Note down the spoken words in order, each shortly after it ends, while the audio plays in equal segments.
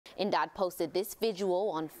NDOT posted this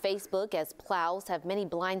visual on Facebook as plows have many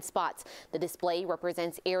blind spots. The display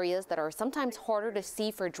represents areas that are sometimes harder to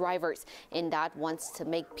see for drivers. NDOT wants to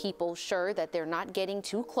make people sure that they're not getting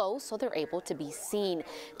too close so they're able to be seen.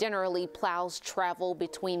 Generally, plows travel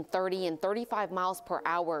between 30 and 35 miles per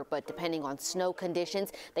hour, but depending on snow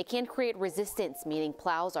conditions, they can create resistance, meaning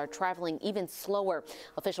plows are traveling even slower.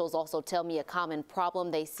 Officials also tell me a common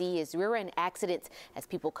problem they see is rear-end accidents as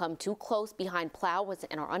people come too close behind plows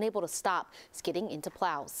and are unable to stop, skidding into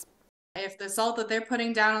plows. If the salt that they're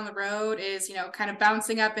putting down on the road is, kind of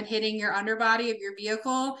bouncing up and hitting your underbody of your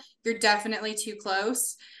vehicle, you're definitely too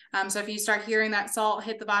close. So if you start hearing that salt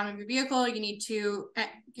hit the bottom of your vehicle, you need to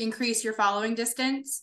increase your following distance.